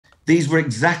These were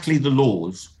exactly the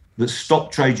laws that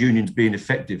stopped trade unions being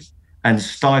effective and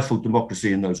stifled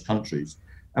democracy in those countries.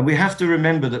 And we have to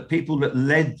remember that people that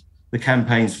led the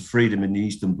campaigns for freedom in the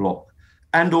Eastern Bloc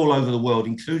and all over the world,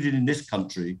 including in this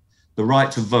country, the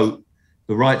right to vote,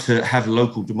 the right to have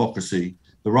local democracy,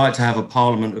 the right to have a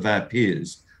parliament of our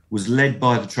peers, was led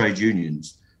by the trade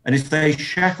unions. And if they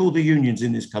shackle the unions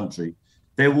in this country,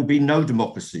 there will be no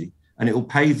democracy, and it will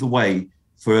pave the way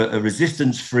for a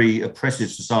resistance-free,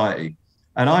 oppressive society.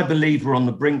 And I believe we're on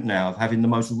the brink now of having the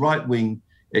most right-wing,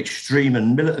 extreme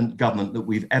and militant government that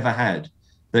we've ever had,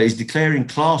 that is declaring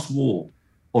class war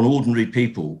on ordinary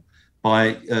people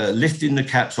by lifting the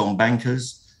caps on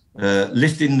bankers,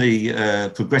 lifting the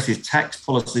progressive tax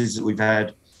policies that we've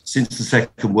had since the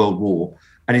Second World War,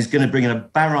 and is going to bring in a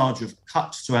barrage of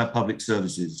cuts to our public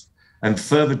services and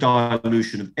further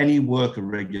dilution of any worker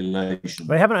regulation.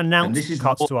 They haven't announced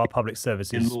cuts to our public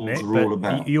services, Mick,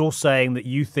 but you're saying that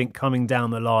you think coming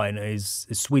down the line is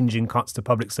swinging cuts to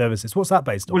public services. What's that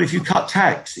based on? Well, if you cut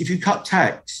tax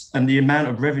and the amount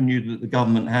of revenue that the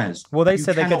government has... Well, they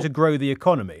said they're going to grow the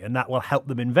economy and that will help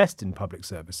them invest in public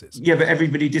services. Yeah, but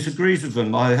everybody disagrees with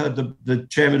them. I heard the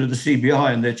chairman of the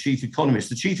CBI and their chief economist,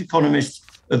 the chief economist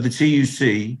of the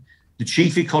TUC, the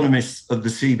chief economist of the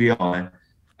CBI,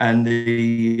 and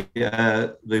the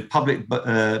public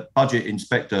budget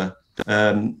inspector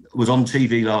was on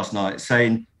TV last night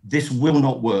saying this will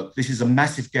not work. This is a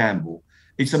massive gamble.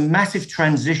 It's a massive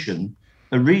transition,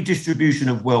 a redistribution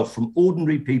of wealth from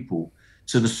ordinary people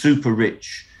to the super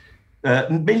rich.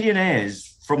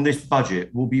 Millionaires from this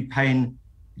budget will be paying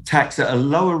tax at a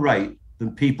lower rate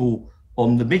than people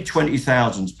on the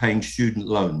mid-20,000s paying student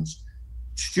loans.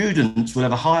 Students will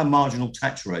have a higher marginal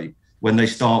tax rate when they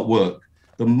start work.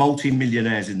 The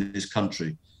multi-millionaires in this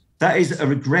country. That is a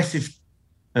regressive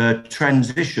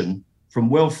transition from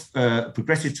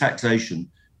progressive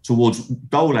taxation towards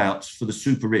dole-outs for the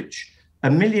super rich. A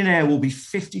millionaire will be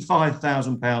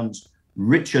 £55,000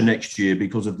 richer next year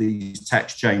because of these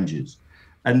tax changes.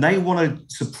 And they want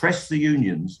to suppress the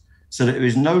unions so that there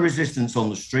is no resistance on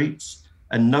the streets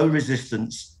and no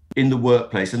resistance in the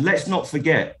workplace. And let's not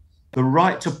forget, the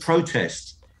right to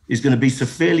protest is going to be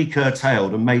severely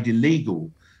curtailed and made illegal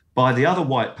by the other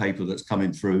white paper that's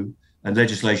coming through and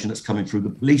legislation that's coming through, the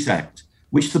Police Act,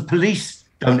 which the police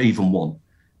don't even want.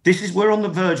 We're on the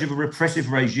verge of a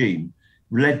repressive regime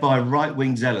led by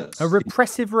right-wing zealots. A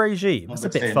repressive regime? That's a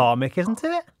bit far, Mick, isn't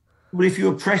it? Well, if you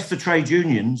oppress the trade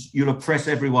unions, you'll oppress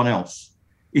everyone else.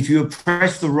 If you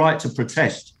oppress the right to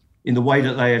protest in the way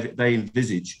that they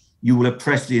envisage, you will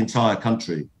oppress the entire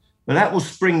country. But that will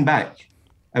spring back.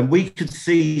 And we could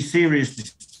see serious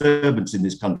disturbance in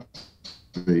this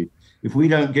country if we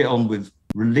don't get on with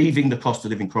relieving the cost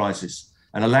of living crisis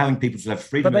and allowing people to have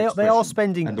freedom of expression. But they are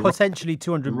spending potentially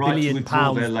 £200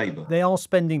 billion. They are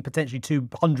spending potentially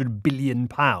 £200 billion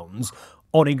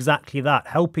on exactly that,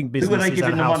 helping businesses and households.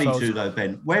 Who are they giving the money to, though,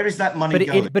 Ben? Where is that money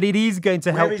going? But it is going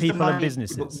to help people and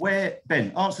businesses. But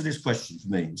Ben, answer this question for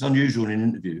me. It's unusual in an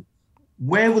interview.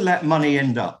 Where will that money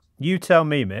end up? You tell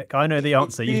me, Mick. I know the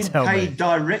answer. You tell me. Paid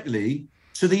directly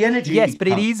to the energy. Yes, but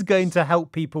it is going to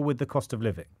help people with the cost of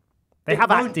living. They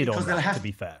have acted on that, to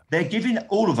be fair. They're giving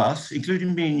all of us,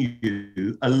 including me and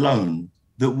you, a loan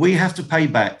that we have to pay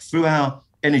back through our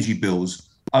energy bills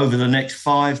over the next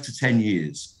 5 to 10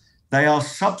 years. They are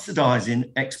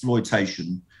subsidising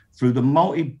exploitation through the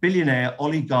multi-billionaire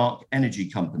oligarch energy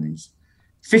companies.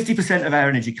 50% of our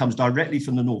energy comes directly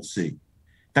from the North Sea.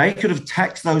 They could have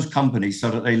taxed those companies so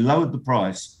that they lowered the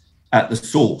price at the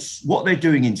source. What they're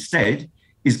doing instead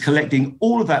is collecting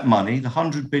all of that money, the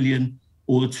 100 billion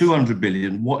or the 200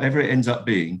 billion, whatever it ends up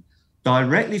being,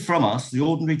 directly from us, the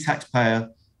ordinary taxpayer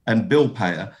and bill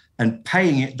payer, and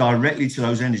paying it directly to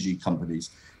those energy companies.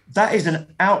 That is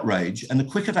an outrage. And the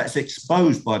quicker that's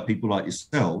exposed by people like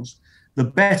yourselves, the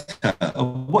better.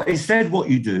 Instead, what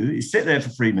you do is sit there for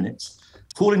 3 minutes,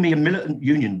 calling me a militant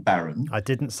union baron. I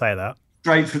didn't say that.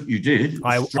 You did.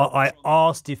 I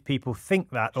asked if people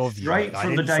think that of you. Straight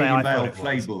from the Daily Mail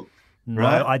playbook. No,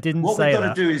 right? I didn't say that. What we've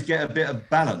got to do is get a bit of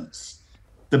balance.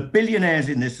 The billionaires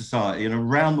in this society and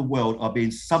around the world are being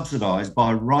subsidised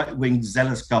by right-wing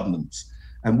zealous governments.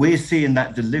 And we're seeing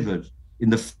that delivered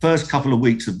in the first couple of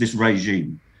weeks of this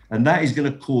regime. And that is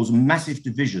going to cause massive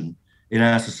division in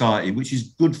our society, which is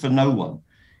good for no one.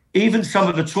 Even some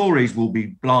of the Tories will be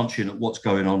blanching at what's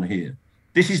going on here.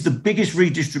 This is the biggest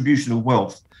redistribution of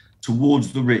wealth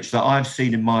towards the rich that I've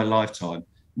seen in my lifetime.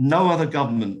 No other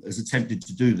government has attempted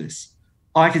to do this.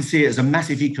 I can see it as a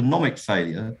massive economic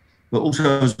failure, but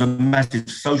also as a massive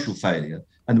social failure.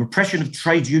 And the repression of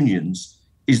trade unions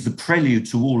is the prelude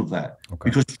to all of that. Okay.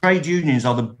 Because trade unions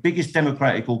are the biggest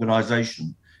democratic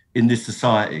organisation in this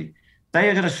society. They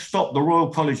are going to stop the Royal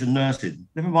College of Nursing,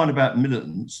 never mind about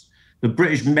militants, the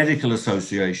British Medical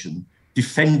Association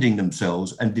defending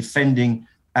themselves and defending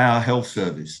our health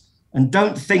service. And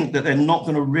don't think that they're not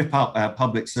going to rip up our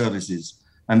public services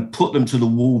and put them to the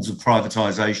wolves of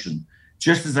privatisation,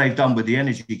 just as they've done with the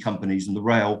energy companies and the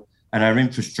rail and our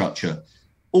infrastructure.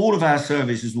 All of our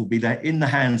services will be there in the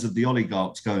hands of the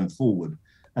oligarchs going forward.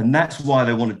 And that's why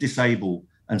they want to disable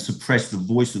and suppress the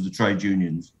voice of the trade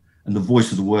unions and the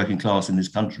voice of the working class in this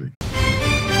country.